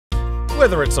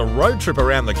Whether it's a road trip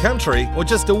around the country or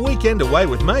just a weekend away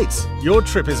with mates, your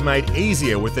trip is made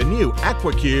easier with the new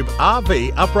Aquacube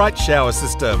RV upright shower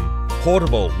system.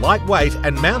 Portable, lightweight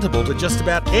and mountable to just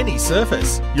about any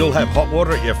surface. You'll have hot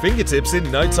water at your fingertips in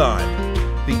no time.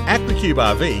 The Aquacube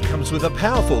RV comes with a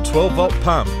powerful 12-volt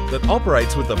pump that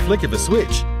operates with the flick of a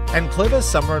switch and clever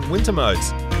summer and winter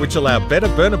modes, which allow better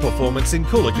burner performance in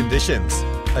cooler conditions.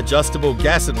 Adjustable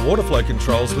gas and water flow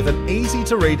controls with an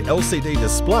easy-to-read LCD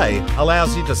display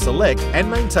allows you to select and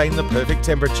maintain the perfect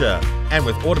temperature. And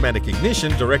with automatic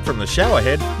ignition direct from the shower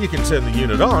head, you can turn the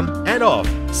unit on and off,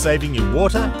 saving you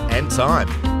water and time.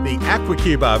 The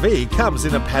Aquacube RV comes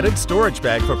in a padded storage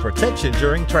bag for protection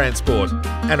during transport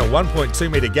and a 1.2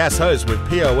 metre gas hose with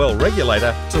POL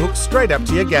regulator to hook straight up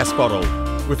to your gas bottle.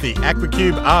 With the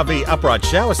Aquacube RV upright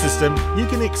shower system, you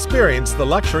can experience the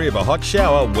luxury of a hot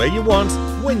shower where you want,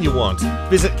 when you want.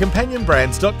 Visit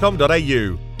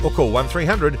companionbrands.com.au or call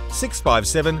 1300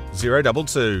 657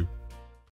 022.